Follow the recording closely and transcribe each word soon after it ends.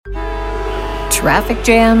Traffic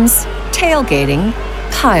jams, tailgating,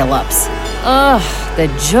 pileups. Ugh, the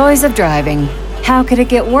joys of driving. How could it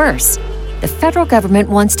get worse? The federal government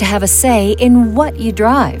wants to have a say in what you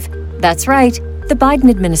drive. That's right. The Biden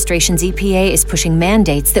administration's EPA is pushing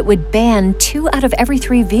mandates that would ban 2 out of every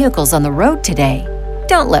 3 vehicles on the road today.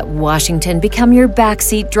 Don't let Washington become your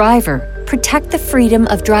backseat driver. Protect the freedom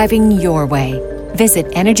of driving your way. Visit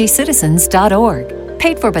EnergyCitizens.org.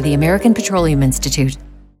 Paid for by the American Petroleum Institute.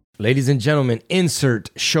 Ladies and gentlemen,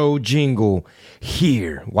 insert show jingle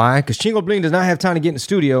here. Why? Because Chingo Bling does not have time to get in the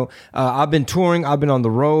studio. I've been touring. I've been on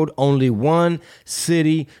the road. Only one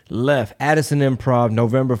city left. Addison Improv,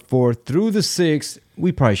 November 4th through the 6th.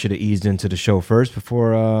 We probably should have eased into the show first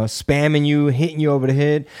before spamming you, hitting you over the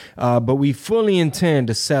head. But we fully intend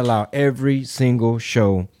to sell out every single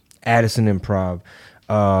show. Addison Improv.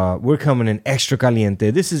 We're coming in extra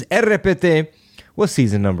caliente. This is RPT. What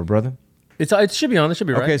season number, brother? It should be on. It should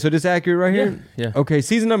be right. Okay, so this is accurate right here? Yeah. Okay,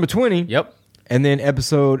 season number 20. Yep. And then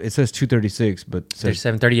episode, it says 236, but it says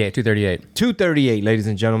 738, 238. 238, ladies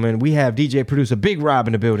and gentlemen. We have DJ producer Big Rob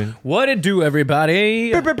in the building. What it do,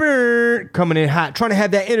 everybody? Coming in hot, trying to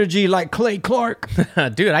have that energy like Clay Clark.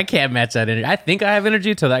 Dude, I can't match that energy. I think I have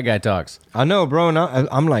energy till that guy talks. I know, bro. And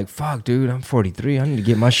I'm like, fuck, dude, I'm 43. I need to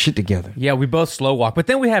get my shit together. Yeah, we both slow walk. But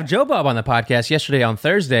then we have Joe Bob on the podcast yesterday on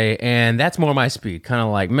Thursday, and that's more my speed. Kind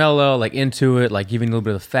of like mellow, like into it, like giving a little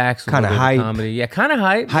bit of the facts. Kind of hype. Comedy. Yeah, kind of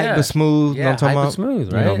hype. Hype but smooth. Yeah, you know what I'm talking hype about? but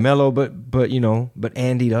smooth, right? You know, mellow, but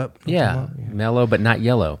andied up. Yeah, mellow but not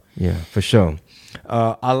yellow. Yeah, for sure.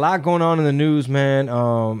 A lot going on in the news,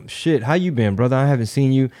 man. Shit, how you been, brother? I haven't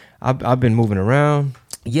seen you. I've been moving around.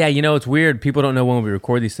 Yeah, you know, it's weird. People don't know when we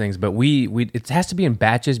record these things, but we it has to be in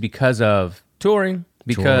batches because of touring.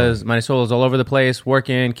 Because Marisola's all over the place,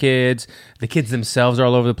 working, kids. The kids themselves are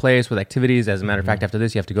all over the place with activities. As a matter of fact, after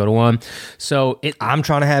this, you have to go to one. So I'm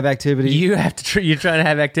trying to have activities. You're trying to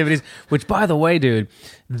have activities, which, by the way, dude,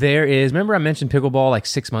 there is, remember I mentioned pickleball like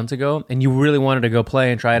 6 months ago, and you really wanted to go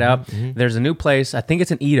play and try it out? Mm-hmm. There's a new place. I think it's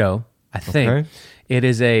in Edo, I think. Okay. It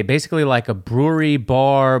is basically like a brewery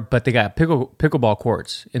bar, but they got pickleball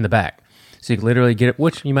courts in the back. So you can literally get it,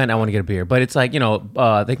 which you might not want to get a beer, but it's like,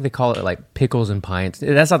 I think they call it like Pickles and Pints.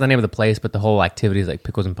 That's not the name of the place, but the whole activity is like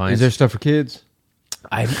Pickles and Pints. Is there stuff for kids?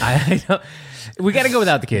 I don't. We got to go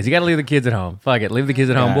without the kids. You got to leave the kids at home. Fuck it. Leave the kids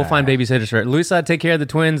at home. We'll find babysitters for it. Luisa, take care of the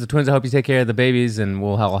twins. The twins, I hope you take care of the babies, and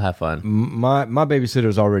we'll all have fun. My babysitter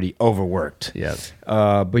is already overworked. Yes.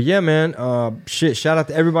 But yeah, man. Shout out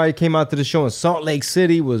to everybody who came out to the show in Salt Lake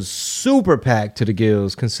City. Was super packed to the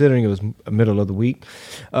gills, considering it was middle of the week.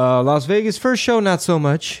 Las Vegas, first show, not so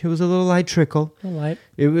much. It was a little light trickle. A light.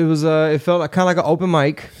 It was. It felt like, kind of like an open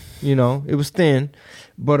mic. It was thin.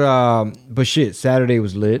 But shit, Saturday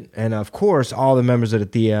was lit, and of course, all the members of the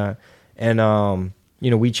Thea, and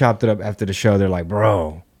we chopped it up after the show. They're like,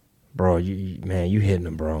 bro, you hitting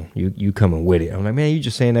them, bro. You coming with it. I'm like, man, you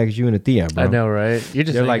just saying that because you in the Thea, bro. I know, right? You're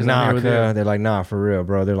just. They're like, nah, they're like, nah, for real,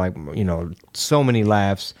 bro. They're like, so many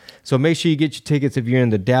laughs. So make sure you get your tickets if you're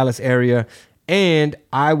in the Dallas area. And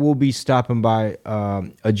I will be stopping by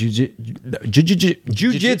a jiu-jitsu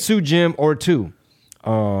gym or two.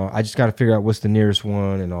 I just got to figure out what's the nearest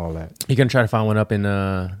one and all that. You gonna try to find one up in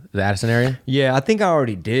the Addison area? Yeah, I think I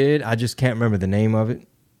already did. I just can't remember the name of it,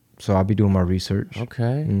 so I'll be doing my research.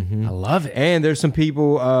 Okay, mm-hmm. I love it. And there's some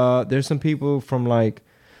people. From like.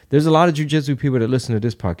 There's a lot of jiu-jitsu people that listen to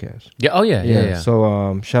this podcast. Yeah. Oh yeah.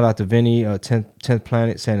 So shout out to Vinny, 10th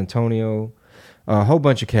Planet, San Antonio, a whole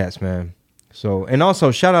bunch of cats, man. So and also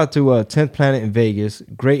shout out to 10th Planet in Vegas.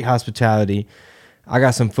 Great hospitality. I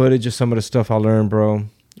got some footage of some of the stuff I learned, bro.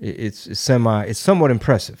 It's somewhat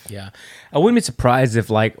impressive. Yeah. I wouldn't be surprised if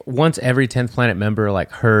like once every 10th Planet member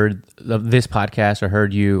like heard this podcast or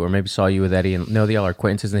heard you or maybe saw you with Eddie and know that y'all are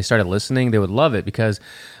acquaintances and they started listening, they would love it because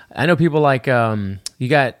I know people like you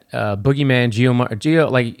got Boogeyman, Geo.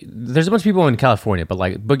 Like, there's a bunch of people in California, but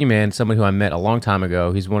like Boogeyman, somebody who I met a long time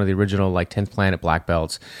ago. He's one of the original like 10th Planet black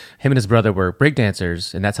belts. Him and his brother were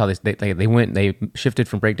breakdancers, and that's how they shifted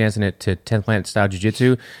from breakdancing it to 10th Planet style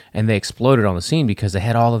jiu-jitsu, and they exploded on the scene because they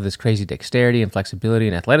had all of this crazy dexterity and flexibility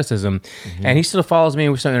and athleticism. Mm-hmm. And he still follows me,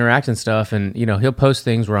 and we start interacting and stuff. And he'll post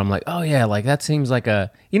things where I'm like, oh yeah, like that seems like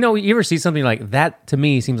a you ever see something like that? To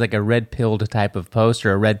me, seems like a red pilled type of post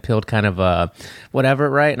or a red pilled kind of whatever,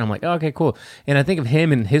 right? And I'm like, oh, okay, cool. And I think of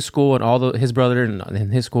him and his school and his brother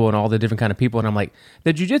and his school and all the different kind of people, and I'm like,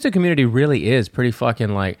 the jiu-jitsu community really is pretty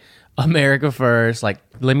fucking like America first. Like,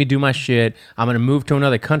 let me do my shit. I'm gonna move to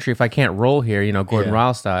another country if I can't roll here. Gordon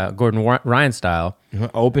Ryan style.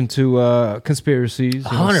 Open to conspiracies.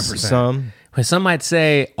 100%. Some might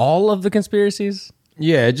say all of the conspiracies.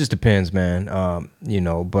 Yeah, it just depends, man.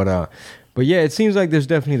 But But yeah, it seems like there's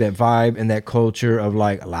definitely that vibe and that culture of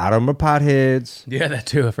like a lot of them are potheads. Yeah, that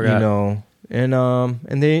too. I forgot. You know,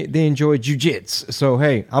 and they enjoy jujitsu. So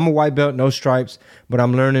hey, I'm a white belt, no stripes, but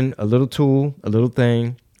I'm learning a little tool, a little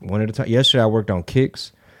thing, one at a time. Yesterday I worked on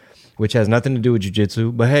kicks, which has nothing to do with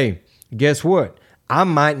jujitsu. But hey, guess what? I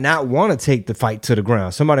might not want to take the fight to the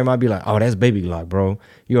ground. Somebody might be like, "Oh, that's Baby Glock, bro.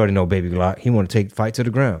 You already know Baby Glock. He want to take the fight to the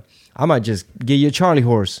ground." I might just give you a Charlie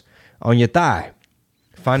horse on your thigh.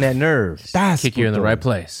 Find that nerve. That's Kick you in the right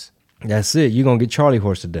place. That's it. You're going to get Charlie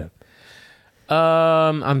horse to death.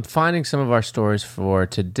 I'm finding some of our stories for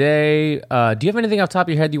today. Do you have anything off the top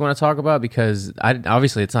of your head you want to talk about? Because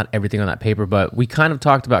obviously it's not everything on that paper, but we kind of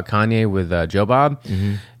talked about Kanye with Joe Bob.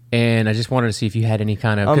 Mm-hmm. And I just wanted to see if you had any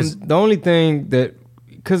kind of... the only thing that...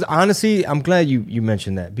 Because honestly, I'm glad you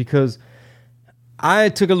mentioned that. Because I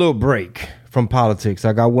took a little break from politics.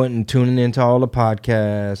 Like I wasn't tuning into all the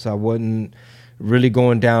podcasts. I wasn't really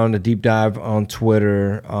going down the deep dive on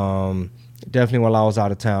Twitter. Definitely while I was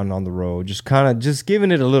out of town on the road, just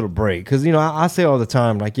giving it a little break. Because, you know, I say all the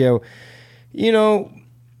time, like, yo, you know,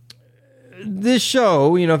 this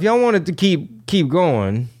show, you know, if y'all wanted to keep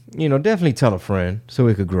going, you know, definitely tell a friend so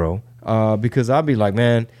it could grow. Because I'll be like,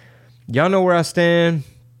 man, y'all know where I stand.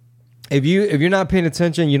 If you're not paying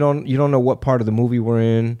attention, you don't know what part of the movie we're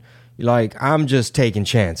in. Like, I'm just taking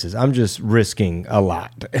chances. I'm just risking a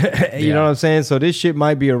lot. You know what I'm saying? So this shit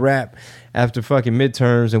might be a wrap after fucking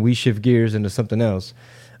midterms and we shift gears into something else.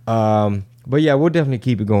 But yeah, we'll definitely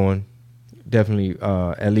keep it going. Definitely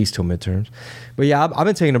at least till midterms. But yeah, I've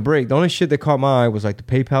been taking a break. The only shit that caught my eye was like the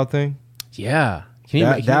PayPal thing. Yeah.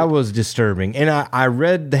 That was disturbing. And I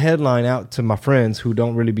read the headline out to my friends who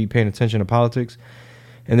don't really be paying attention to politics.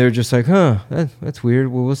 And they're just like, that's weird.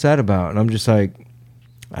 Well, what's that about? And I'm just like,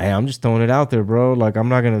 hey, I'm just throwing it out there, bro. Like, I'm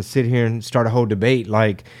not going to sit here and start a whole debate.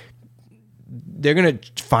 Like, they're going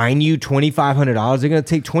to fine you $2,500. They're going to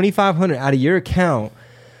take $2,500 out of your account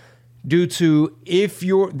due to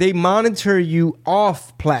they monitor you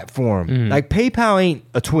off platform. Mm. Like, PayPal ain't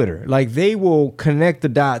a Twitter. Like, they will connect the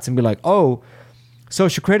dots and be like, oh,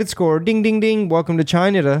 social credit score, ding, ding, ding, welcome to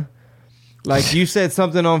China. Like, you said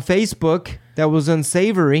something on Facebook that was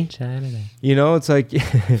unsavory. China. You know, it's like...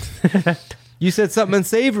 You said something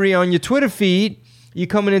unsavory on your Twitter feed. You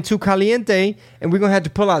coming in too caliente, and we're gonna have to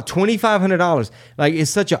pull out $2,500. Like,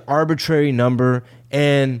 it's such an arbitrary number.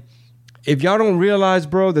 And if y'all don't realize,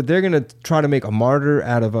 bro, that they're gonna try to make a martyr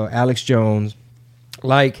out of Alex Jones,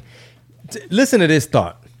 like, listen to this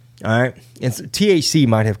thought. All right, and THC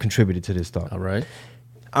might have contributed to this thought. All right.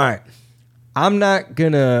 I'm not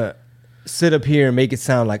gonna sit up here and make it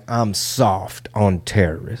sound like I'm soft on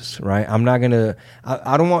terrorists, right? I'm not going to...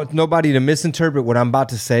 I don't want nobody to misinterpret what I'm about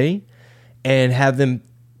to say and have them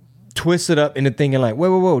twist it up into thinking like,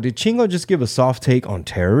 whoa, did Chingo just give a soft take on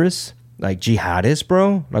terrorists? Like jihadists,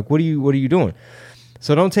 bro? Like, what are you doing?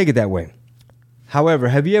 So don't take it that way. However,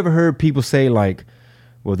 have you ever heard people say like,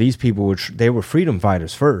 well, these people they were freedom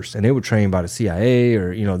fighters first and they were trained by the CIA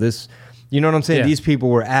or, you know, this... You know what I'm saying? Yeah. These people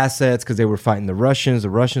were assets because they were fighting the Russians. The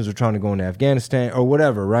Russians were trying to go into Afghanistan or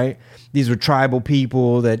whatever, right? These were tribal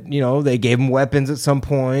people that, you know, they gave them weapons at some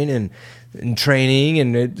point and training.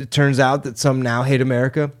 And it turns out that some now hate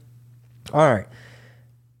America. All right.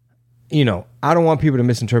 You know, I don't want people to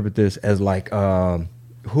misinterpret this as like,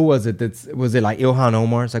 who was it? Was it like Ilhan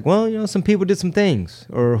Omar? It's like, well, you know, some people did some things.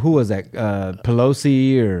 Or who was that?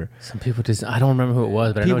 Pelosi or... Some people did... I don't remember who it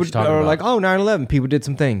was, but I know what you're talking about. Or like, 9/11, people did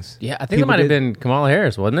some things. Yeah, I think it might have been Kamala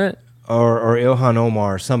Harris, wasn't it? Or Ilhan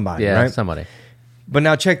Omar or somebody, right? Yeah, somebody. But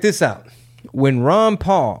now check this out. When Ron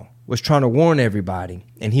Paul was trying to warn everybody,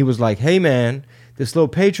 and he was like, hey, man, this little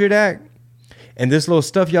Patriot Act and this little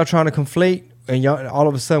stuff y'all trying to conflate, and y'all all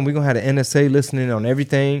of a sudden we're going to have the NSA listening on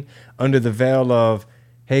everything under the veil of...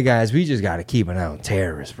 Hey guys, we just got to keep an eye on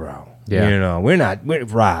terrorists, bro. Yeah. You know, we're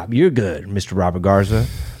Rob, you're good, Mr. Robert Garza.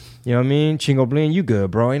 You know what I mean? Chingo Bling, you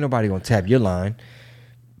good, bro. Ain't nobody going to tap your line.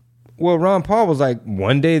 Well, Ron Paul was like,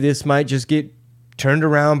 one day this might just get turned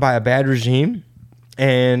around by a bad regime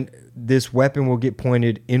and this weapon will get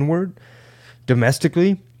pointed inward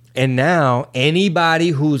domestically. And now anybody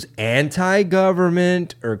who's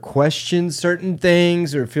anti-government or questions certain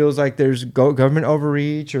things or feels like there's government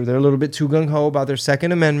overreach or they're a little bit too gung-ho about their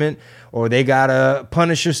Second Amendment or they got a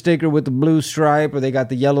Punisher sticker with the blue stripe or they got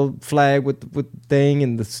the yellow flag with the thing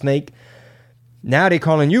and the snake, now they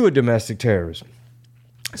calling you a domestic terrorist.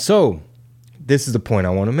 So this is the point I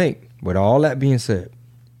want to make. With all that being said,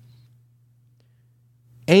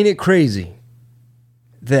 ain't it crazy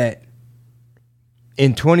that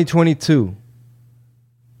in 2022,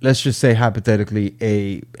 let's just say hypothetically,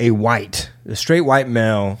 a straight white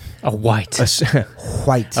male, white,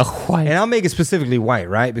 and I'll make it specifically white,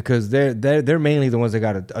 right? Because they're mainly the ones that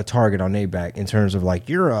got a target on their back in terms of like,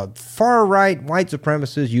 you're a far right white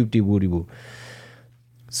supremacist, yoop-de woody woo.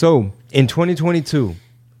 So in 2022,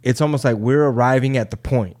 it's almost like we're arriving at the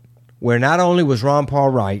point where not only was Ron Paul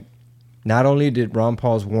right, not only did Ron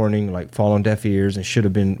Paul's warning like fall on deaf ears and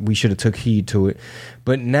we should have took heed to it,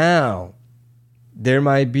 but now there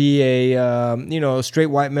might be a straight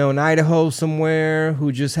white male in Idaho somewhere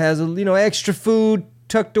who just has extra food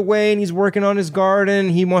tucked away and he's working on his garden.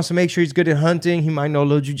 He wants to make sure he's good at hunting. He might know a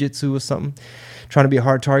little jiu-jitsu or something, trying to be a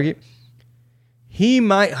hard target. He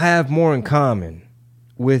might have more in common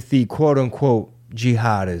with the quote-unquote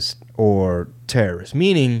jihadist or terrorist.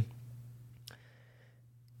 Meaning,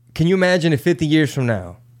 can you imagine if 50 years from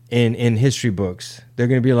now in history books, they're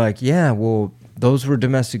going to be like, yeah, well, those were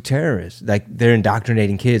domestic terrorists. Like, they're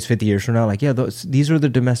indoctrinating kids 50 years from now. Like, yeah, these were the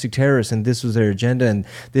domestic terrorists, and this was their agenda, and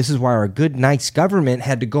this is why our good, nice government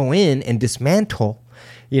had to go in and dismantle,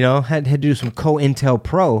 had to do some co-intel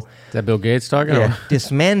pro. Is that Bill Gates talking? Yeah,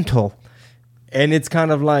 dismantle. And it's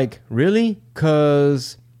kind of like, really?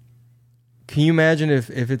 Because can you imagine if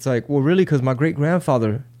it's like, well, really? Because my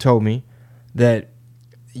great-grandfather told me that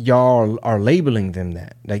y'all are labeling them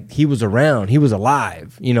that. Like, he was around, he was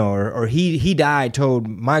alive, or he died, told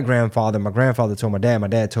my grandfather told my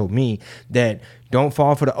dad told me that don't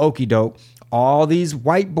fall for the okie doke. All these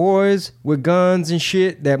white boys with guns and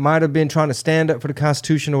shit that might have been trying to stand up for the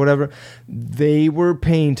Constitution or whatever, they were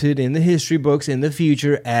painted in the history books in the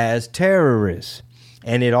future as terrorists.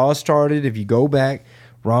 And it all started, if you go back,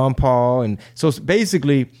 Ron Paul. And so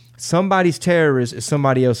basically, somebody's terrorist is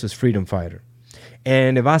somebody else's freedom fighter.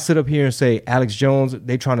 And if I sit up here and say Alex Jones,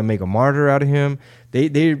 they trying to make a martyr out of him.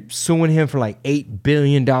 They're suing him for like $8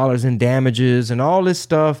 billion in damages and all this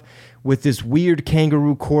stuff with this weird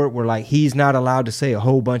kangaroo court where like he's not allowed to say a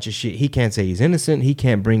whole bunch of shit. He can't say he's innocent. He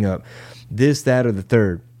can't bring up this, that, or the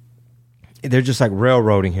third. They're just like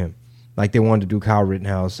railroading him like they wanted to do Kyle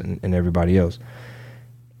Rittenhouse and everybody else.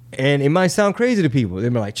 And it might sound crazy to people.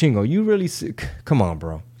 They'd be like, Chingo, you really sick? Come on,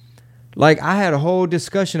 bro. Like, I had a whole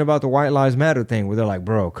discussion about the White Lives Matter thing where they're like,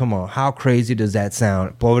 bro, come on. How crazy does that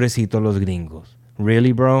sound? Pobrecito los gringos.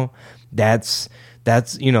 Really, bro? That's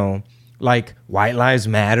like, White Lives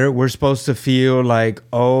Matter. We're supposed to feel like,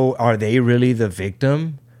 oh, are they really the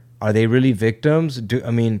victim? Are they really victims?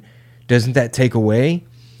 Doesn't that take away?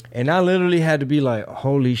 And I literally had to be like,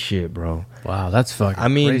 holy shit, bro. Wow, that's fucking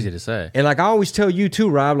crazy to say. And like, I always tell you too,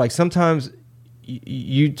 Rob, like sometimes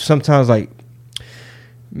you sometimes like,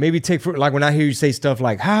 maybe take for like when I hear you say stuff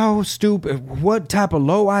like how stupid, what type of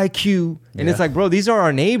low IQ, and it's like, bro, these are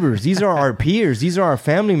our neighbors, these are our peers, these are our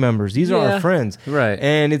family members, these are our friends, right?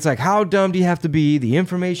 And it's like, how dumb do you have to be? The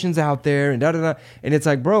information's out there, and da da da. And it's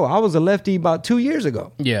like, bro, I was a lefty about 2 years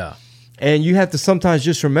ago. Yeah. And you have to sometimes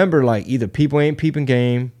just remember, like, either people ain't peeping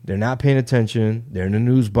game, they're not paying attention, they're in a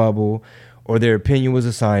news bubble, or their opinion was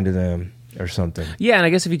assigned to them. Or something. Yeah, and I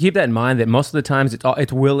guess if you keep that in mind, that most of the times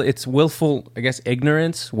it's willful, I guess,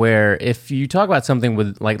 ignorance. Where if you talk about something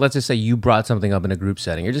with, like, let's just say you brought something up in a group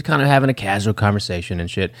setting, you're just kind of having a casual conversation and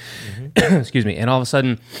shit. Mm-hmm. Excuse me. And all of a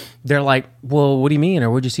sudden, they're like, "Well, what do you mean? Or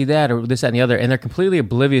where'd you see that? Or this, that, and the other?" And they're completely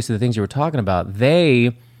oblivious to the things you were talking about.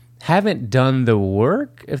 They haven't done the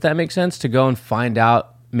work, if that makes sense, to go and find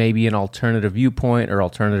out maybe an alternative viewpoint or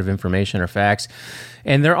alternative information or facts,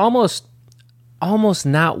 and they're almost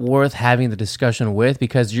not worth having the discussion with,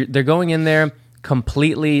 because they're going in there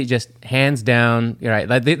completely just hands down, right?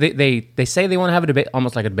 Like they say they want to have a debate,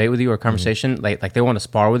 almost like a debate with you or a conversation, like they want to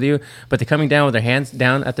spar with you, but they're coming down with their hands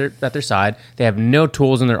down at their side. They have no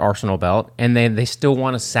tools in their arsenal belt, and they still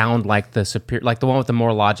want to sound like the superior, like the one with the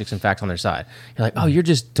more logics and facts on their side. You're like, oh, you're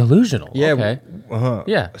just delusional. Yeah. Okay.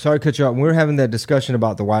 Yeah. Sorry to cut you off. We were having that discussion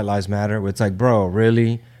about the White Lives Matter, where it's like, bro,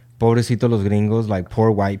 really? Pobrecito los gringos, like poor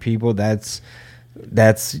white people. That's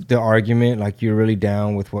the argument. Like, you're really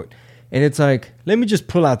down with what? And it's like, let me just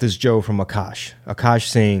pull out this Joe from Akash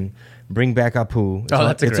Singh, Bring Back Apu.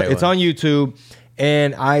 That's a great one. It's on YouTube,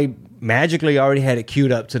 and I magically already had it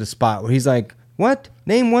queued up to the spot where he's like, what?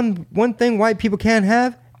 Name one thing white people can't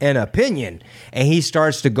have? An opinion. And he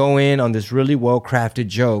starts to go in on this really well-crafted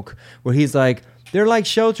joke where he's like, they're like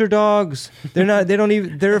shelter dogs.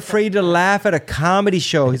 They're afraid to laugh at a comedy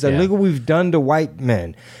show. He's like, look what we've done to white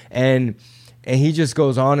men. And he just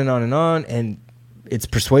goes on and on and on, and it's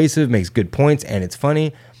persuasive, makes good points, and it's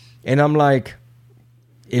funny. And I'm like,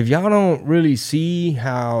 if y'all don't really see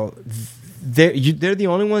how they're the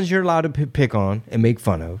only ones you're allowed to pick on and make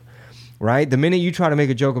fun of, right? The minute you try to make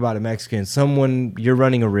a joke about a Mexican, you're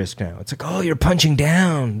running a risk now. It's like, oh, you're punching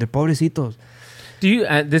down. The pobrecitos. Do you?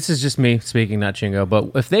 This is just me speaking, not Chingo.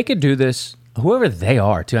 But if they could do this, whoever they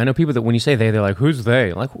are, too. I know people that when you say they're like, who's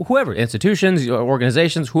they? Like whoever, institutions,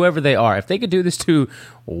 organizations, whoever they are. If they could do this to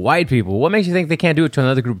white people, what makes you think they can't do it to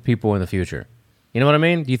another group of people in the future? You know what I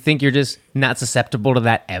mean? Do you think you're just not susceptible to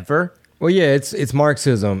that ever? Well, yeah, it's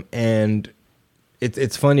Marxism, and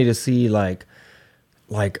it's funny to see like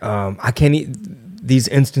I can't. These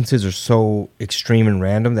instances are so extreme and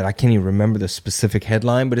random that I can't even remember the specific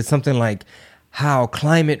headline, but it's something like how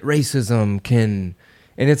climate racism can,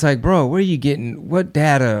 and it's like, bro, where are you getting, what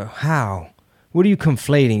data, how, what are you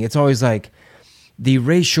conflating? It's always like the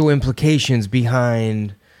racial implications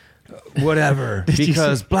behind whatever,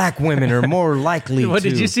 because black women are more likely to.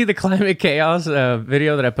 Did you see the climate chaos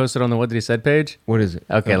video that I posted on the What Did He Said page? What is it?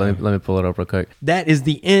 Okay, let me pull it up real quick. That is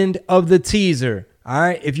the end of the teaser. All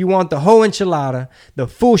right, if you want the whole enchilada, the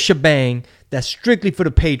full shebang, that's strictly for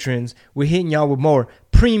the patrons. We're hitting y'all with more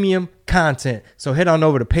premium content. So head on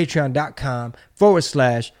over to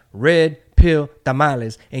patreon.com/Red Pill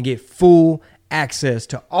Tamales and get full access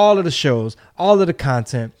to all of the shows, all of the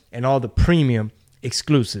content, and all the premium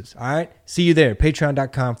exclusives. All right, see you there.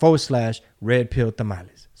 Patreon.com/Red Pill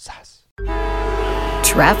Tamales. Sas.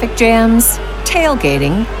 Traffic jams,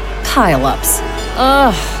 tailgating, pileups.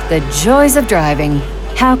 Ugh, the joys of driving.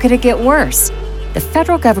 How could it get worse? The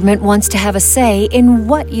federal government wants to have a say in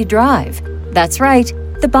what you drive. That's right.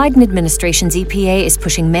 The Biden administration's EPA is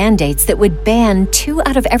pushing mandates that would ban 2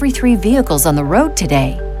 out of every 3 vehicles on the road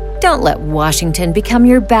today. Don't let Washington become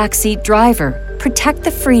your backseat driver. Protect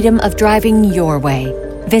the freedom of driving your way.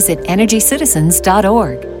 Visit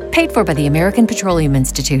EnergyCitizens.org. Paid for by the American Petroleum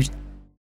Institute.